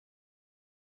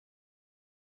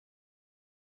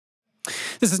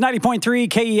This is 90.3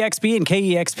 KEXP and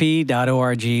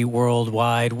KEXP.org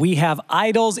worldwide. We have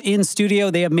IDLES in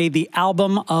studio. They have made the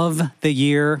album of the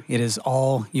year. It is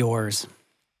all yours.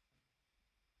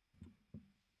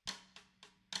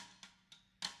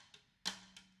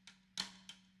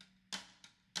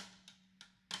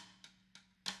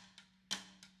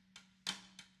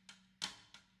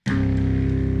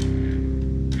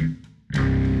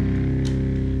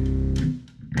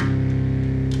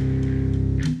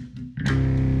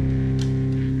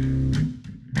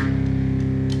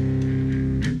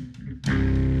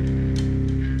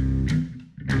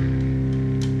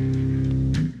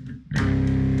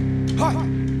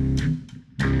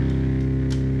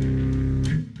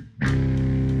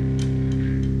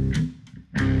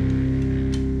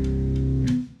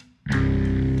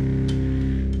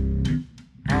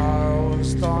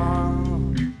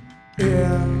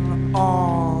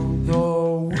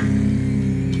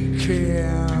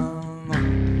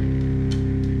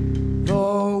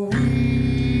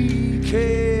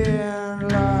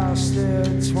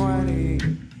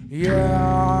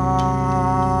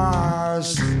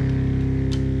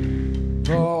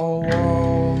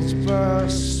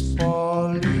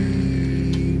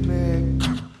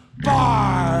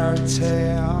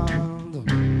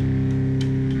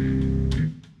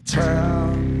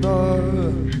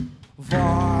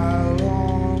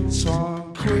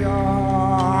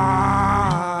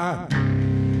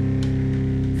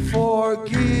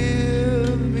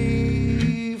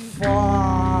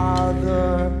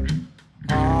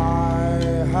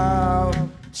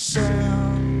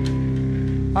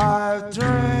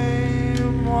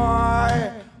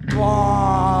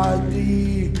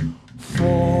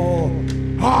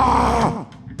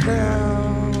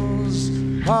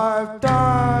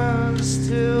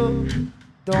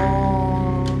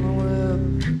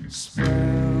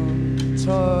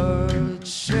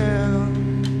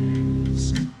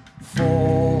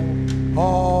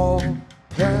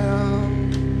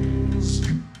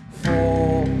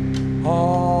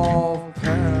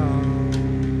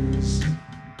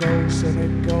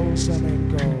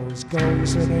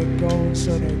 Ghost and it goes,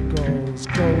 and it goes, and it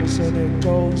goes, and it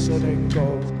goes, and it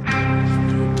goes.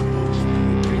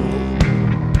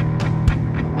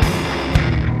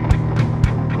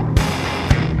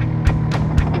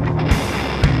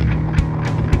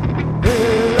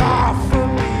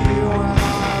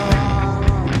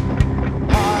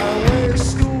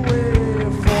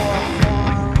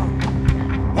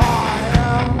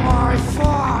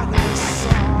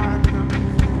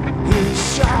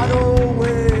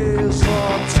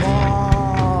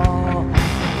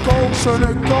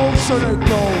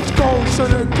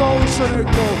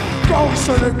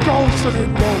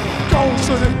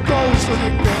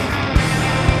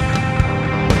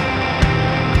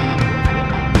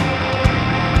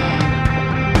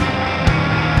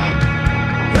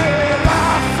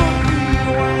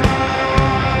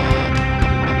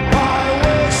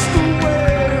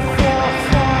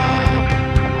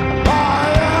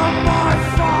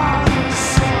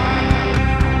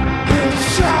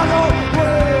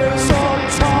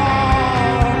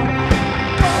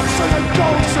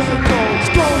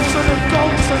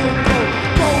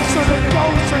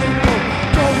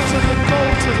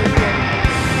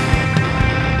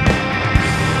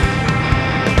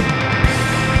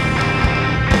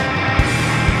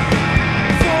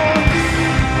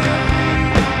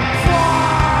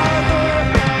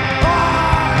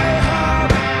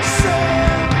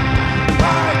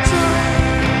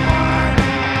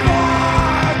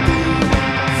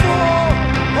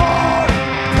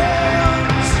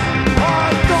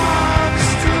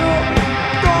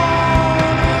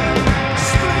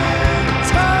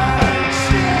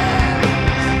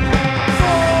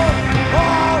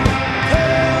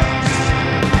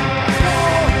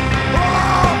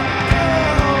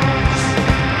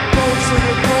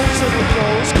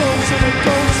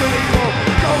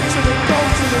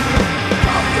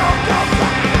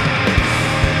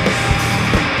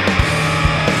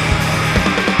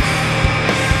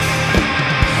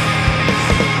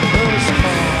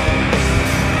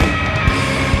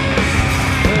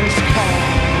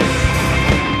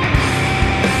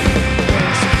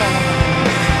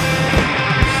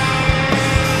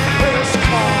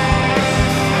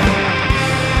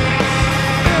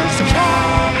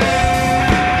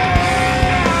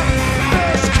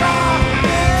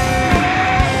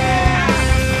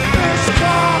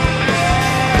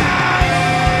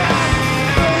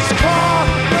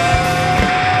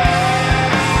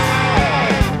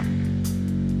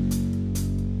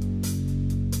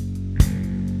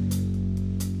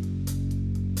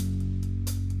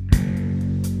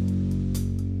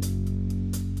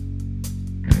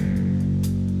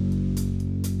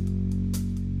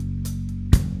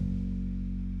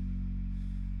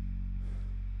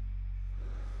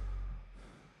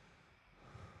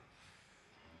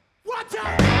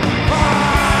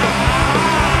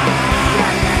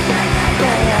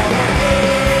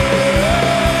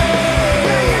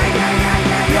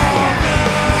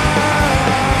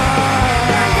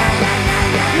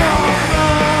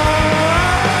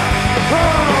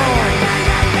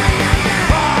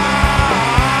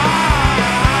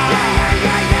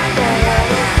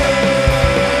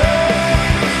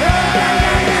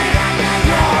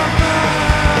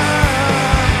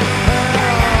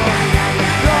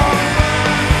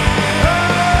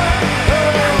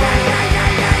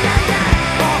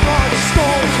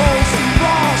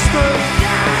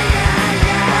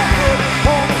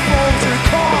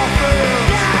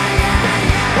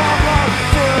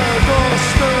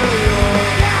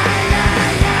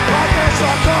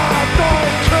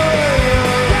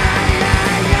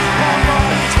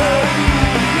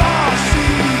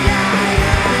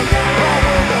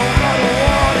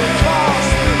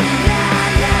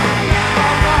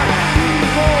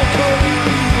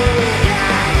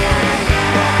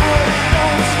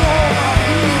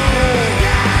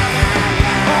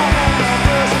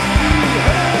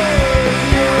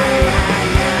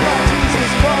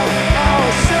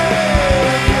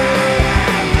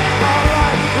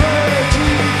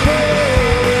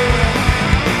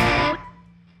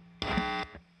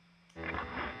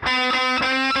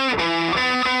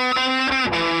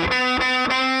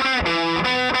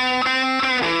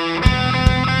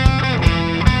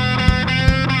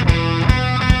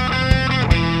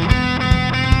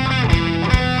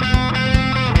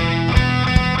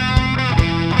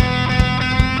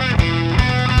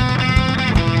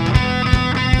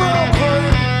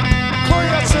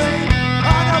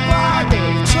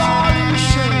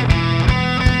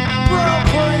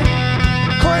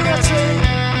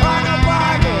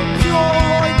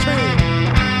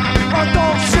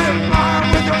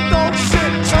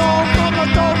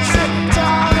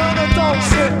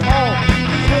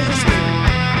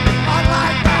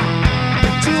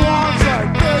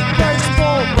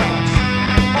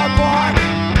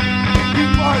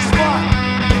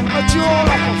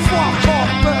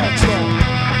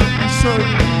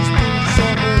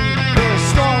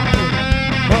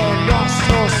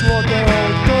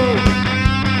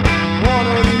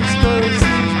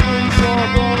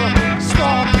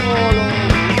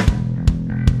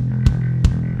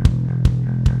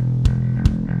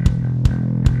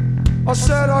 I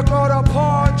said I got a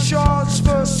pint chance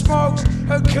for smokes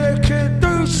and kicking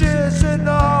douches in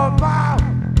the mouth.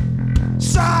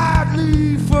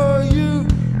 Sadly for you,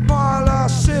 my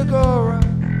last cigarette.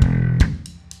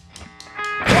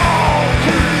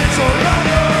 Concrete to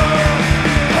leather,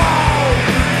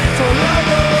 concrete to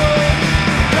leather,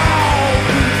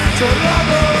 concrete to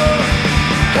leather,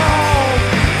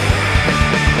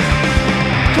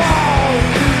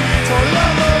 concrete to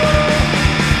leather.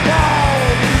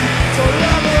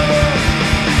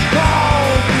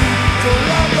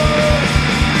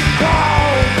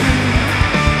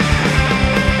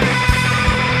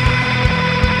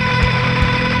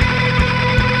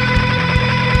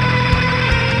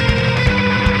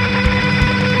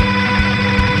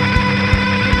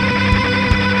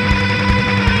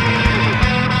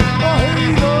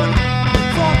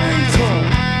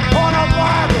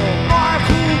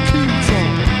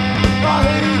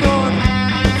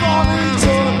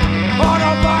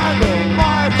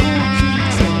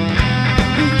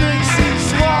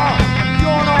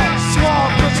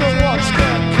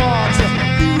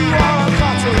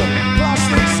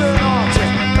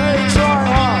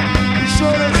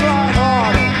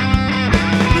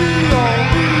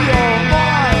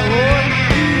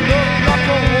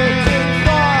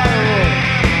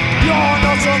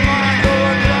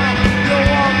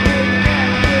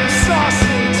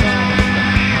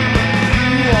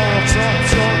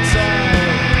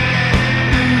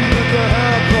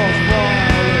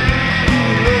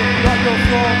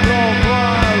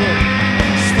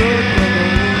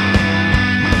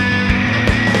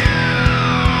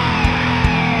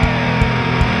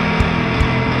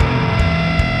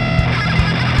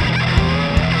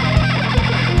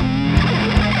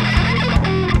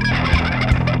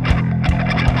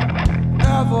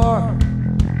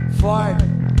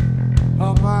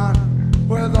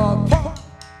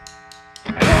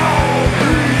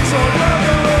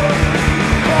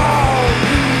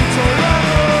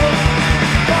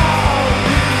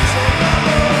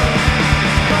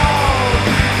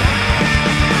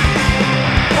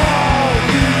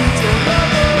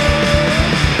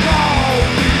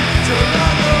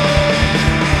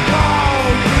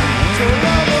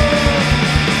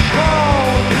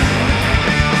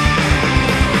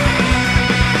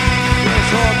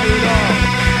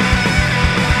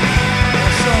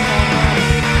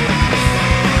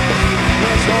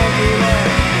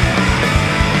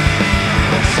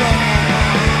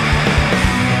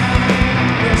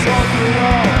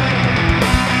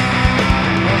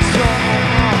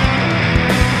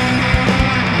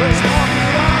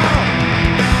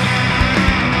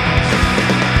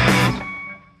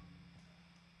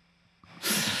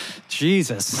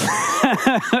 Jesus.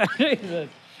 Jesus.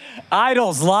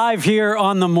 IDLES live here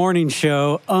on the morning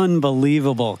show.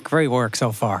 Unbelievable. Great work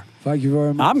so far. Thank you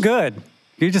very much. I'm good.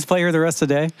 You just play here the rest of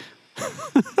the day?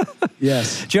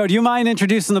 Yes. Joe, do you mind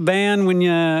introducing the band when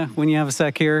you have a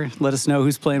sec here? Let us know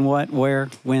who's playing what, where,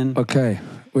 when. Okay.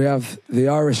 We have the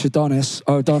Irish Adonis,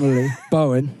 O'Donnelly,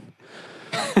 Bowen.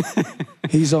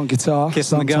 He's on guitar.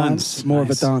 Kissing the guns. More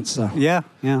Nice. of a dancer. Yeah,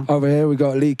 yeah. Over here we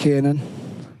got Lee Kiernan.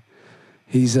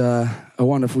 He's a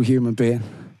wonderful human being.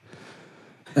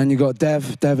 Then you got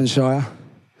Devonshire.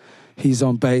 He's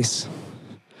on bass.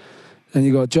 Then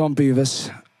you got John Beavis,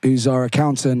 who's our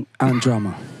accountant and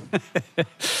drummer.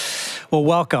 Well,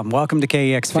 welcome to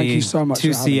KEXP. Thank you so much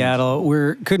to for having Seattle.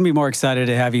 We couldn't be more excited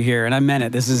to have you here, and I meant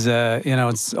it. This is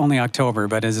it's only October,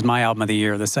 but this is my album of the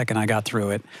year. The second I got through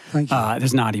it, Thank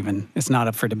you. It's not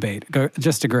up for debate.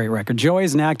 Just a great record. Joy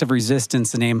is an act of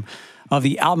resistance. The name of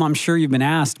the album. I'm sure you've been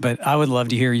asked, but I would love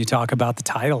to hear you talk about the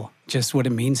title, just what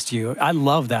it means to you. I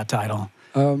love that title.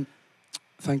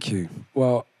 Thank you.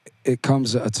 Well, it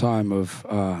comes at a time of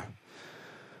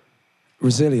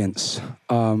resilience,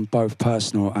 both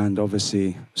personal and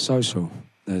obviously social.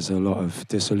 There's a lot of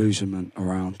disillusionment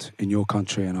around in your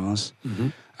country and ours. Mm-hmm.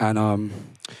 And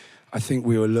I think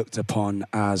we were looked upon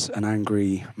as an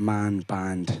angry man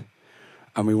band,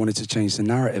 and we wanted to change the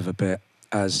narrative a bit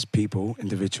as people,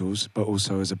 individuals, but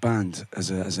also as a band,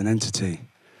 as an entity.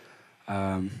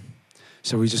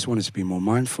 So we just wanted to be more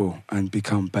mindful and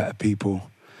become better people.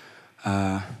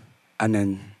 And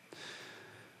then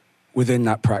within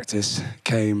that practice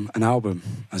came an album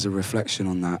as a reflection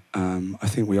on that. I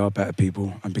think we are better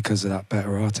people, and because of that,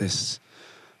 better artists.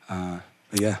 But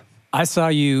yeah. I saw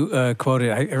you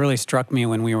quoted. It really struck me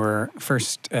when we were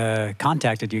first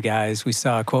contacted you guys. We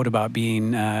saw a quote about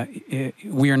being,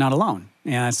 we are not alone.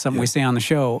 And that's something we say on the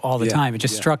show all the time. It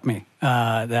just struck me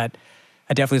that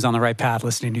I definitely was on the right path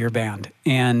listening to your band.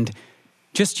 And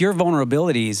just your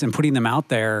vulnerabilities and putting them out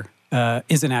there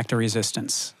is an act of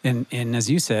resistance. And as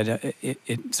you said,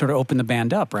 it sort of opened the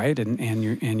band up, right?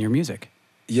 And your music.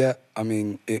 Yeah, I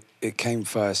mean, it came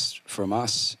first from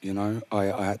us, you know. I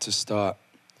had to start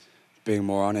being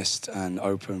more honest and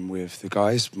open with the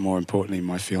guys, more importantly,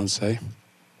 my fiance,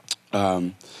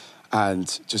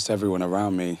 and just everyone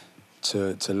around me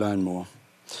to learn more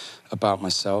about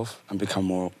myself and become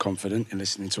more confident in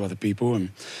listening to other people and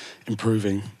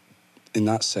improving in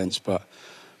that sense. But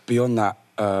beyond that,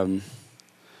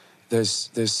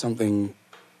 there's something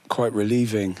quite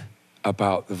relieving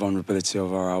about the vulnerability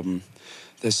of our album.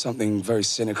 There's something very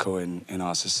cynical in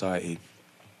our society.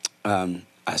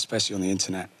 Especially on the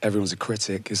internet, everyone's a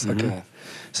critic. It's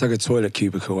like a toilet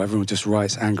cubicle. Everyone just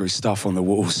writes angry stuff on the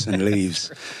walls and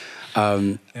leaves.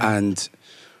 And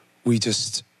we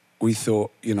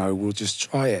thought, you know, we'll just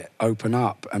try it, open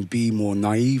up, and be more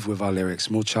naive with our lyrics,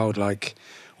 more childlike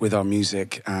with our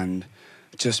music, and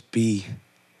just be,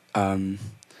 in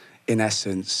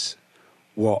essence,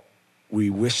 what we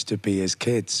wish to be as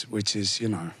kids, which is, you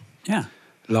know,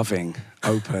 loving,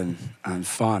 open, and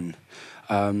fun.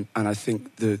 And I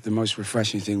think the most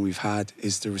refreshing thing we've had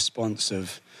is the response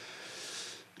of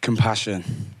compassion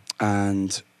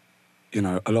and, you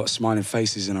know, a lot of smiling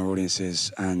faces in our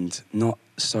audiences and not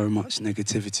so much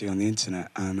negativity on the internet.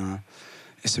 And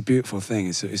it's a beautiful thing.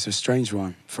 It's a strange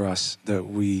one for us that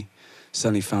we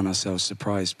suddenly found ourselves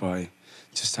surprised by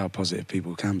just how positive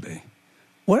people can be.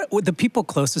 What the people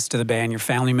closest to the band, your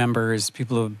family members,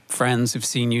 people, friends who've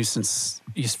seen you since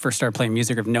you first started playing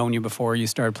music, or have known you before you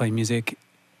started playing music,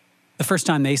 the first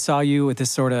time they saw you with this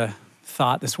sort of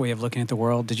thought, this way of looking at the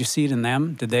world, did you see it in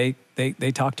them? Did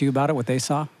they talk to you about it, what they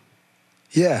saw?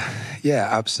 Yeah,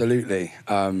 absolutely.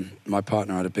 My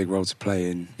partner had a big role to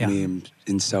play in me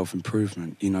in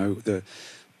self-improvement. You know,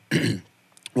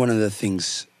 one of the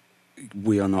things,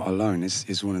 we are not alone,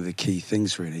 is one of the key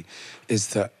things really, is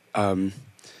that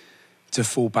to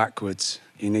fall backwards,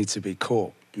 you need to be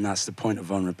caught. And that's the point of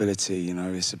vulnerability, you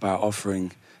know. It's about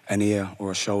offering an ear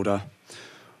or a shoulder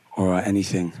or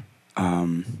anything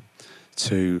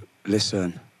to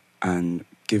listen and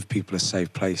give people a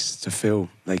safe place to feel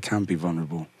they can be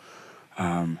vulnerable.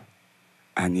 And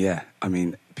yeah, I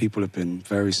mean, people have been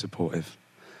very supportive,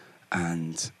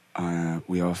 and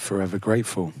we are forever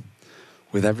grateful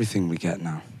with everything we get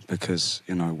now, because,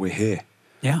 you know, we're here.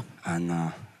 Yeah.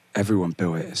 And everyone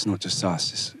built it. It's not just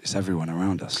us, it's everyone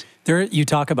around us. You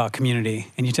talk about community,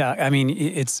 and I mean,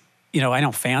 it's, you know, I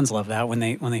know fans love that when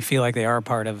they feel like they are a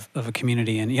part of a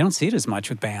community, and you don't see it as much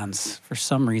with bands for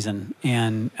some reason.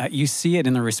 And you see it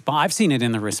in the response. I've seen it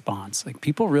in the response. Like,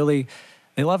 people really,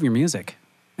 they love your music,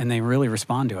 and they really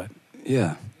respond to it.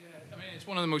 Yeah. It's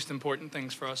one of the most important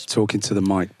things for us. Talking to the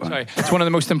mic. Sorry, it's one of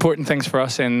the most important things for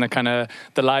us in the kind of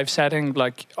the live setting.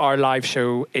 Like, our live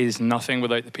show is nothing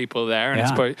without the people there, and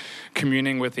it's about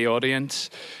communing with the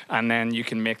audience. And then you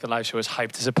can make the live show as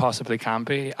hyped as it possibly can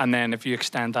be. And then if you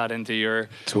extend that into your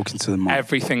talking to the mic,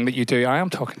 everything that you do, I am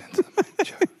talking into the mic.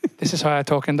 This is how I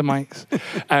talk into mics.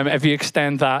 If you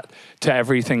extend that to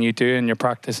everything you do in your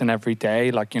practice and every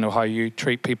day, like, you know, how you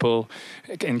treat people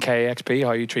in KEXP,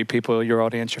 how you treat people, your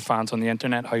audience, your fans on the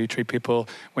internet, how you treat people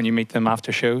when you meet them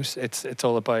after shows, it's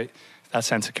all about that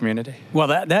sense of community. Well,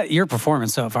 that your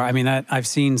performance so far, I mean, that I've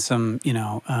seen some, you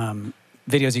know,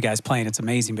 videos you guys playing, it's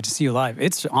amazing, but to see you live,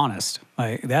 it's honest.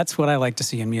 Like, that's what I like to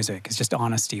see in music, is just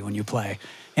honesty when you play.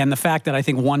 And the fact that I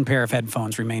think one pair of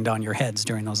headphones remained on your heads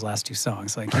during those last two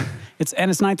songs, like, it's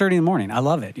 9:30 in the morning. I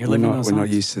love it. You're living those songs. We're not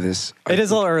used to this. It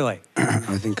is a little early.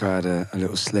 I think I had a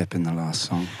little slip in the last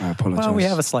song. I apologize. Well, we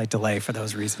have a slight delay for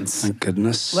those reasons. Thank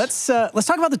goodness. Let's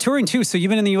talk about the touring too. So you've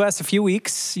been in the U.S. a few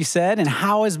weeks, you said, and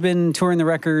how has been touring the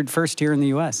record first here in the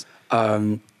U.S.?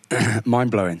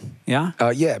 Mind-blowing. Yeah?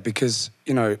 Yeah, because,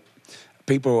 you know,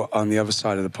 people on the other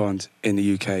side of the pond in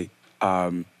the UK,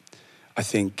 I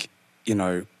think, you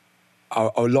know,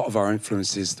 a lot of our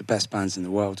influences, the best bands in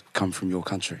the world, come from your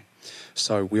country.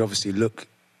 So we obviously look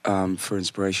for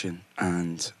inspiration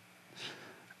and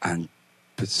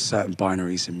put certain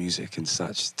binaries in music and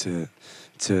such to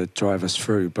drive us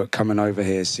through. But coming over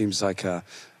here seems like an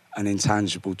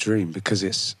intangible dream, because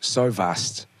it's so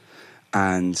vast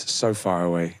and so far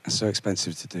away and so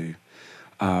expensive to do.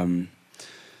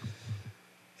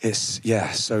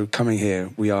 So coming here,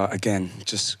 we are, again,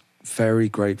 just very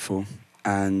grateful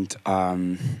and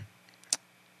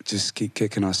just keep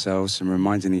kicking ourselves and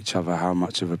reminding each other how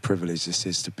much of a privilege this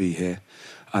is to be here.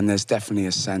 And there's definitely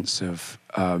a sense of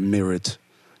mirrored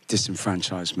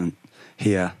disenfranchisement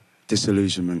here,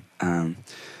 disillusionment.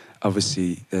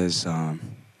 Obviously, there's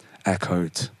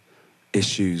echoed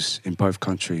issues in both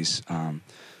countries.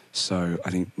 So I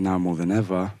think now more than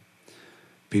ever,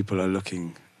 people are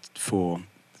looking for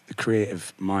the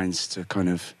creative minds to kind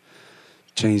of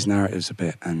change narratives a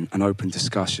bit and open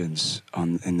discussions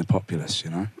in the populace,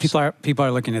 you know? People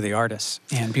are looking to the artists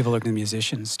and people are looking to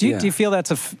musicians. Do you feel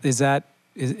is that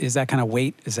kind of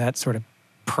weight, is that sort of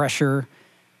pressure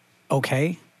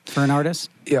okay for an artist?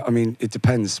 Yeah, I mean, it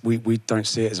depends. We don't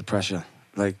see it as a pressure.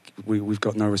 Like, we've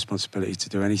got no responsibility to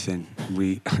do anything.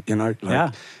 You know,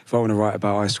 like, if I want to write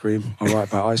about ice cream, I'll write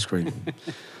about ice cream.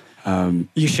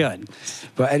 You should.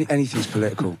 But anything's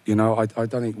political, you know? I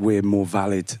don't think we're more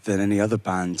valid than any other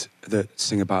band that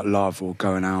sing about love or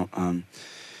going out.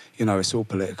 You know, it's all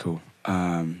political.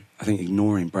 I think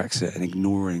ignoring Brexit and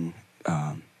ignoring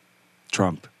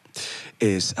Trump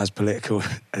is as political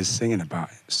as singing about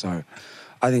it. So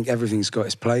I think everything's got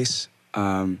its place.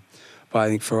 But I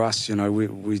think for us, you know,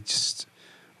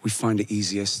 we find it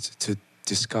easiest to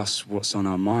discuss what's on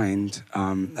our mind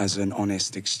as an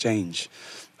honest exchange.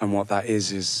 And what that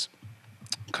is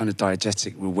kind of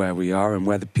diegetic with where we are and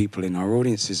where the people in our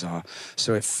audiences are.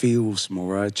 So it feels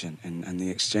more urgent, and the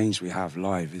exchange we have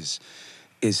live is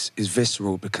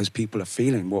visceral because people are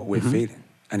feeling what we're feeling.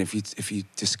 And if you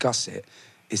discuss it,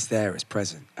 it's there, it's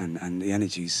present, and the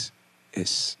energy's,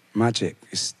 it's magic.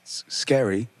 It's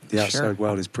scary. The outside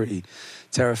world is pretty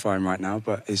terrifying right now,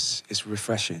 but it's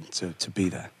refreshing to be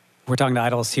there. We're talking to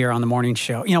IDLES here on the morning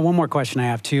show. You know, one more question I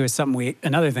have too is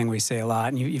another thing we say a lot,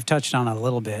 and you've touched on it a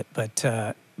little bit, but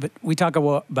we talk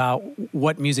about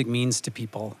what music means to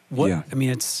people. I mean,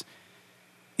 it's,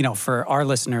 you know, for our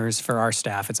listeners, for our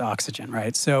staff, it's oxygen,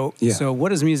 right? So what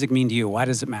does music mean to you? Why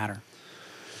does it matter?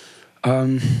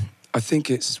 I think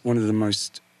it's one of the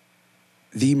most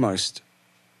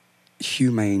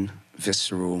humane,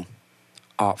 visceral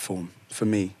art form for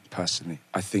me personally.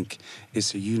 I think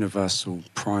it's a universal,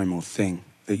 primal thing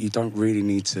that you don't really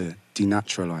need to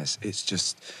denaturalize. It's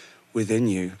just within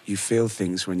you. You feel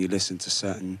things when you listen to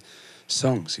certain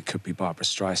songs. It could be Barbra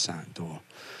Streisand, or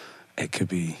it could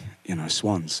be, you know,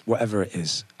 Swans, whatever it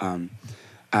is.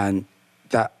 And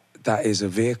that is a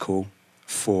vehicle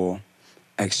for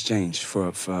exchange,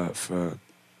 for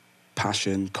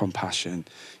passion, compassion,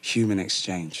 human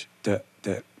exchange that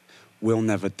will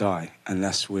never die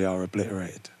unless we are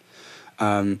obliterated.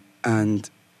 And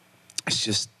it's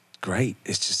just great.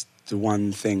 It's just the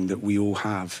one thing that we all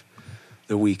have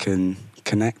that we can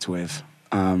connect with.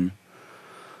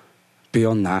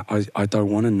 Beyond that, I don't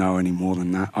want to know any more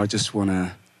than that. I just want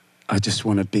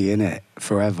to be in it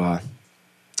forever.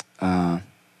 But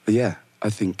yeah, I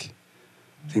think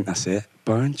that's it.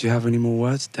 Bone, do you have any more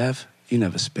words? Dev, you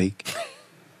never speak.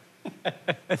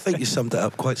 I think you summed it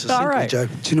up quite succinctly, Joe.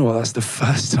 Do you know what? That's the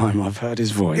first time I've heard his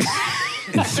voice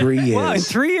in 3 years. Wow, in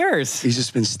 3 years. He's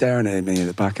just been staring at me at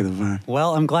the back of the van.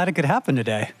 Well, I'm glad it could happen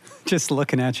today. Just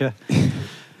looking at you.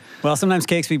 Well, sometimes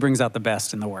KEXP brings out the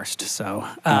best and the worst. So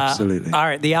absolutely. All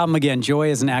right, the album again,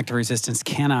 Joy is an Act of Resistance.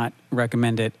 Cannot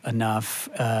recommend it enough.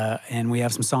 And we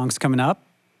have some songs coming up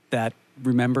that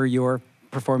remember your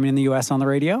performing in the U.S. on the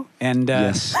radio, and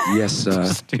yes,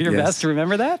 just do your best to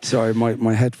remember that. Sorry,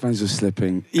 my headphones were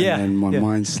slipping, and then my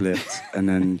mind slipped, and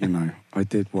then, you know, I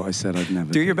did what I said I'd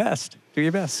never do. Your best. Do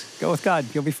your best. Go with God.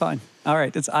 You'll be fine. All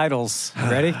right, it's IDLES.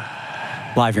 Ready?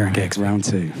 Live here in KEXP. Round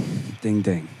 2. Ding,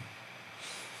 ding.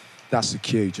 That's the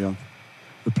cue, John.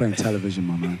 We're playing television,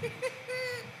 my man.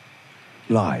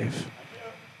 Live.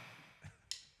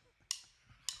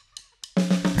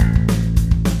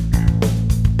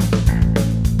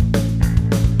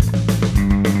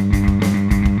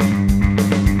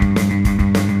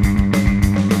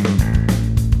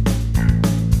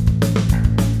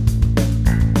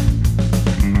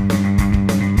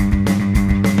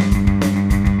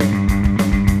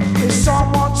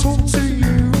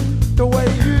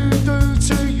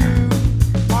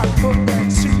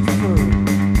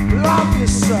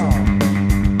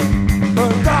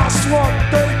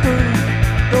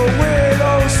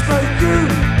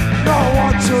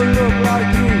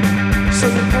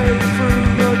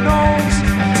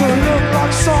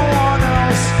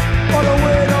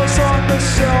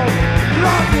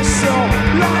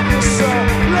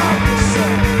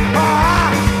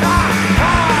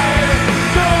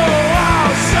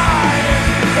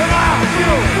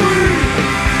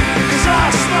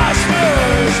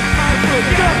 I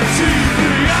forget to be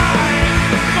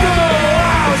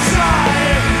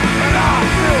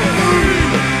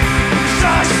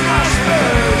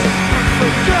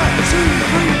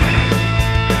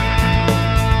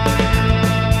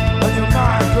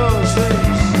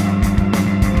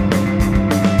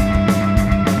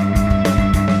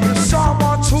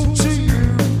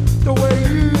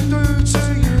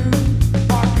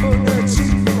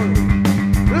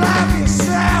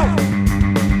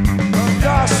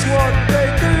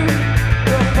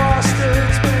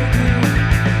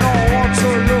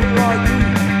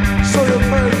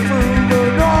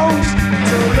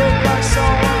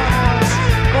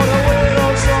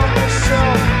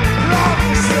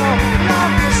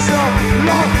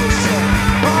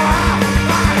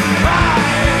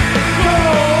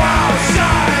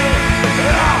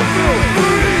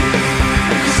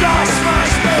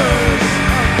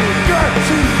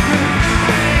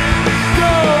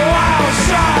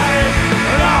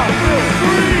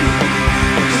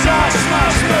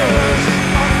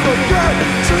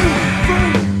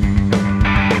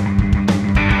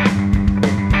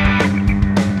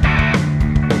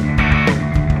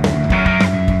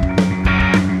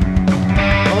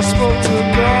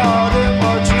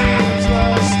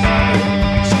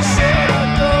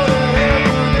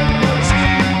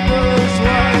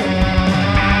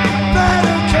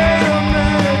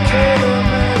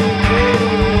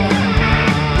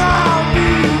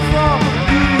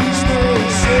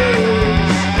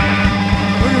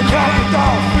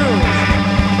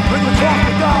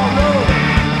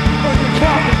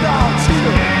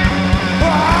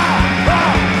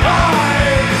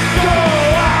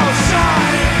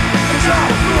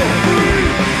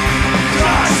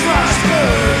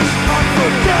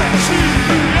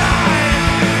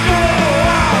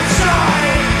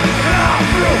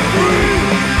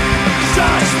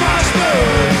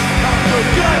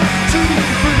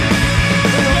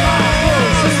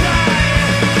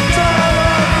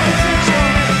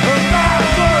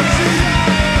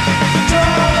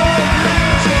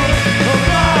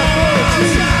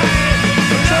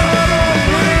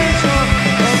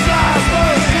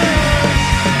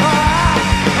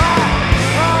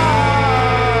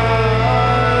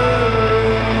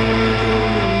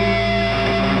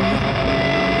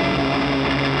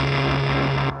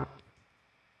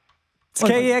It's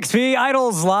KEXP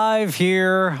IDLES live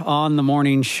here on the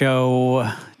morning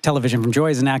show. Television from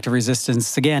Joy is an act of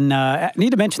resistance. Again, I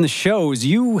need to mention the shows.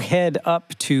 You head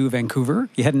up to Vancouver.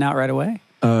 You heading out right away?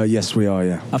 Yes, we are,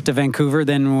 yeah. Up to Vancouver.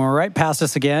 Then we're right past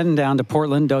us again, down to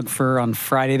Portland, Doug Fur on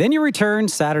Friday. Then you return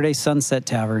Saturday, Sunset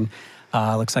Tavern.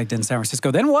 Looks like then San Francisco.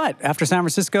 Then what? After San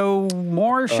Francisco,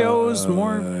 more shows,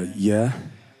 more? Yeah.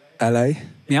 LA.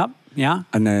 Yep, yeah.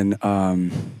 And then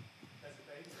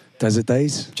Desert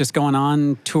Days. Just going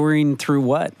on, touring through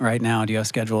what right now? Do you have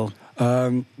scheduled?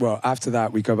 Well, after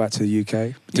that, we go back to the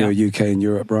UK, do a UK and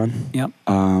Europe run. Yep.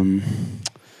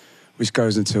 Which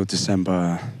goes until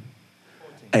December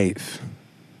 8th,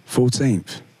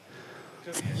 14th.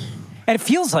 And it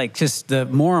feels like just the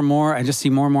more and more, I just see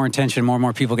more and more attention, more and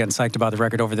more people getting psyched about the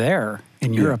record over there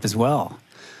in Europe as well.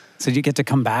 So you get to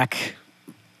come back,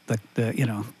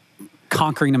 the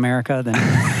conquering America, then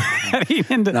heading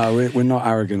into... No, we're not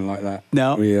arrogant like that.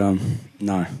 No?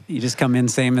 No. You just come in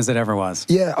same as it ever was.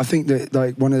 Yeah, I think that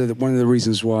like one of the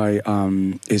reasons why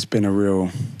it's been a real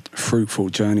fruitful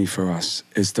journey for us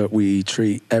is that we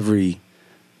treat every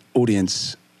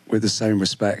audience with the same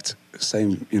respect,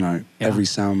 every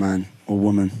sound man or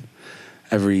woman,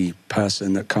 every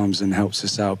person that comes and helps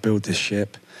us out build this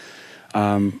ship.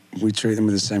 We treat them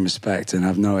with the same respect and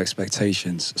have no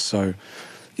expectations. So,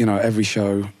 every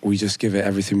show we just give it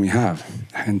everything we have.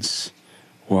 Hence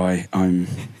why I'm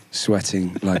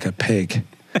sweating like a pig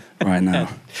right now.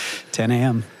 10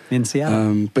 a.m. in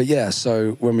Seattle. But yeah,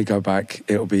 so when we go back,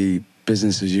 it'll be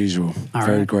business as usual.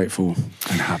 Very grateful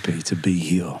and happy to be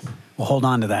here. We'll hold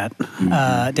on to that.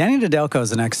 Danny Nedelko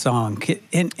is the next song,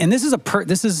 and this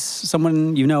is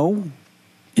someone you know.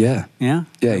 Yeah, yeah,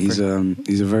 yeah. He's a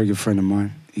very good friend of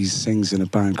mine. He sings in a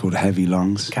band called Heavy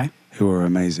Lungs. Okay, who are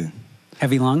amazing.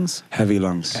 Heavy Lungs. Heavy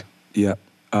Lungs. Okay. Yeah.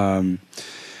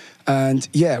 And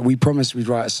yeah, we promised we'd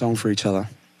write a song for each other.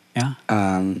 Yeah.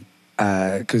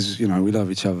 Because we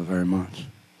love each other very much,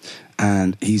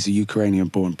 and he's a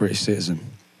Ukrainian-born British citizen,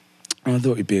 and I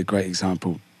thought he'd be a great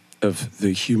example of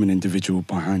the human individual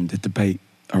behind the debate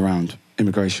around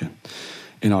immigration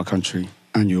in our country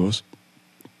and yours.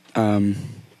 And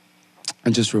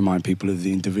just remind people of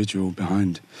the individual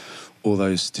behind all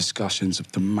those discussions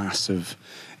of the massive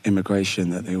immigration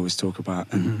that they always talk about.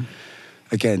 And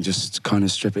again, just kind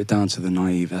of strip it down to the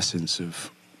naive essence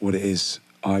of what it is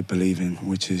I believe in,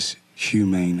 which is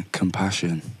humane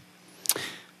compassion.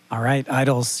 All right,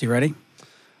 IDLES, you ready?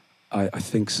 I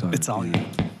think so. It's all you.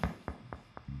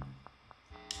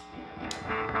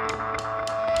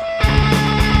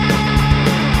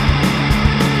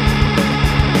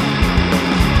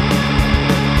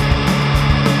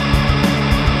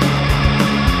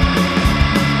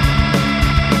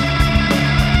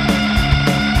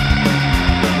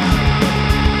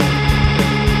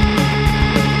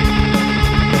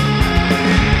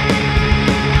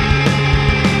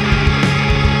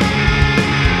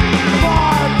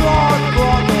 My blood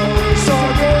brothers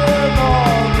are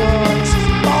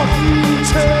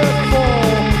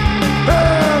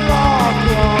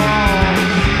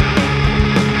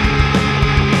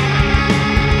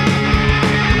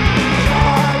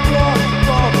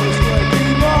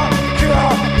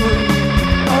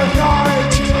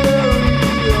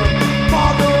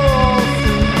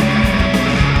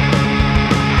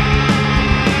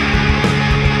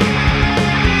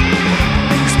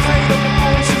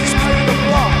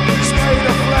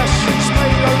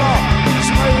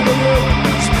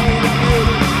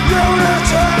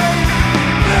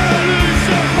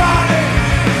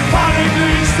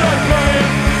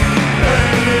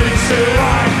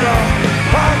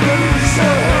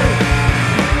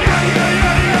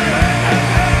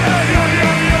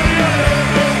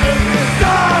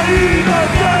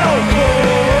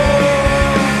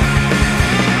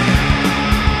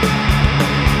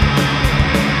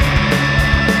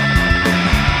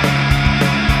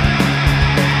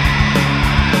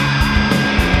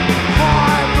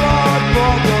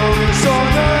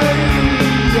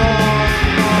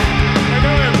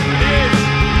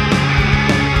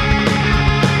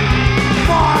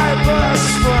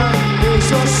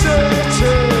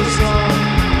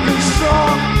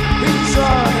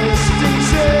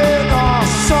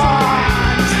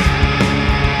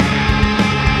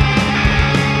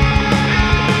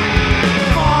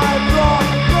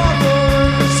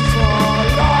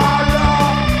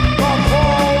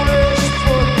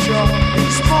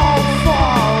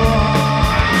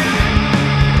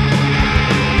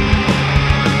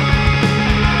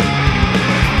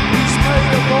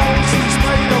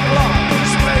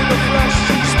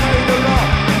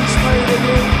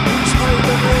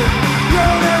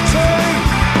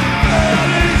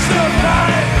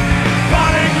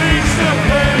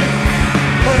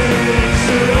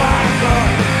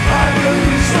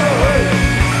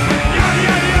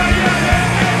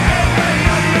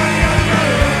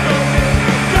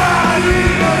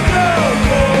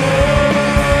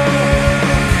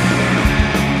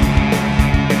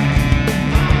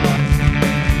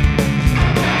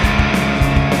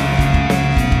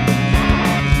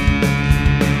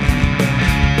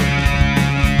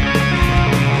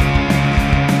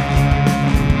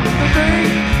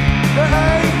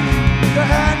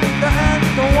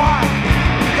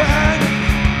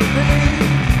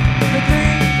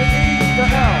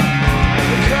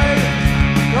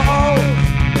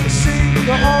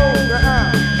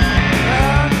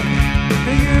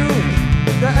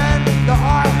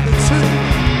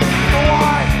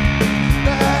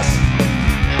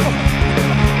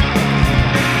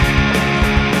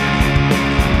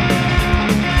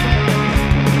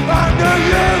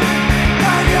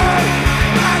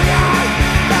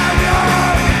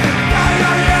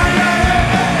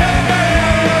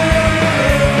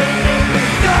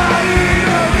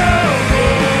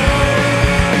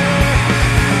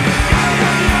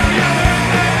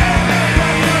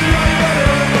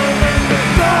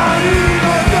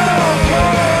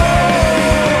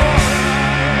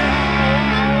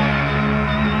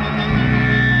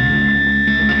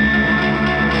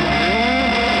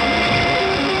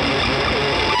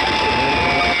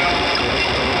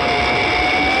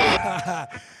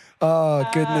Oh,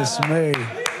 goodness me.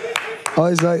 I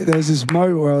was like, there's this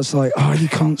moment where I was like, oh, you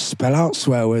can't spell out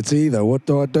swear words either. What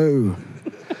do I do?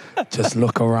 Just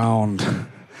look around.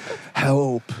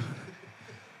 Help.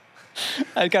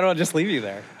 I kind of want to just leave you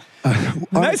there. I'm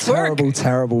Nice a work. terrible,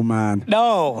 terrible man.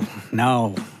 No.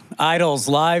 Idols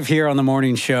live here on the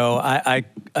morning show. I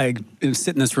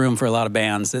sit in this room for a lot of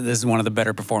bands. This is one of the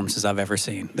better performances I've ever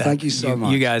seen. Thank you so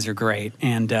much. You guys are great.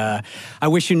 And I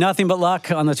wish you nothing but luck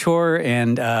on the tour.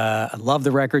 And I love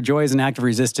the record. Joy is an act of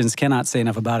resistance. Cannot say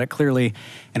enough about it, clearly.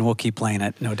 And we'll keep playing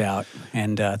it, no doubt.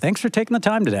 And thanks for taking the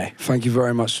time today. Thank you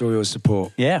very much for your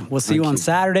support. Yeah, we'll see you on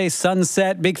Saturday,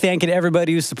 Sunset. Big thank you to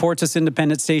everybody who supports this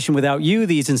independent station. Without you,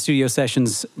 these in-studio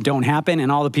sessions don't happen.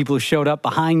 And all the people who showed up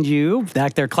behind you,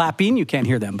 back there clapping. You can't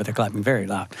hear them, but they're clapping very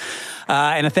loud.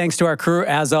 And a thanks to our crew,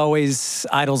 as always,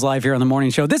 Idols Live here on the morning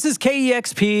show. This is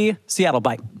KEXP, Seattle.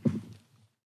 Bye.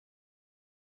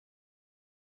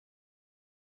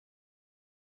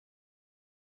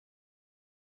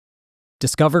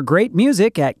 Discover great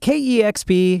music at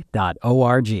KEXP.org.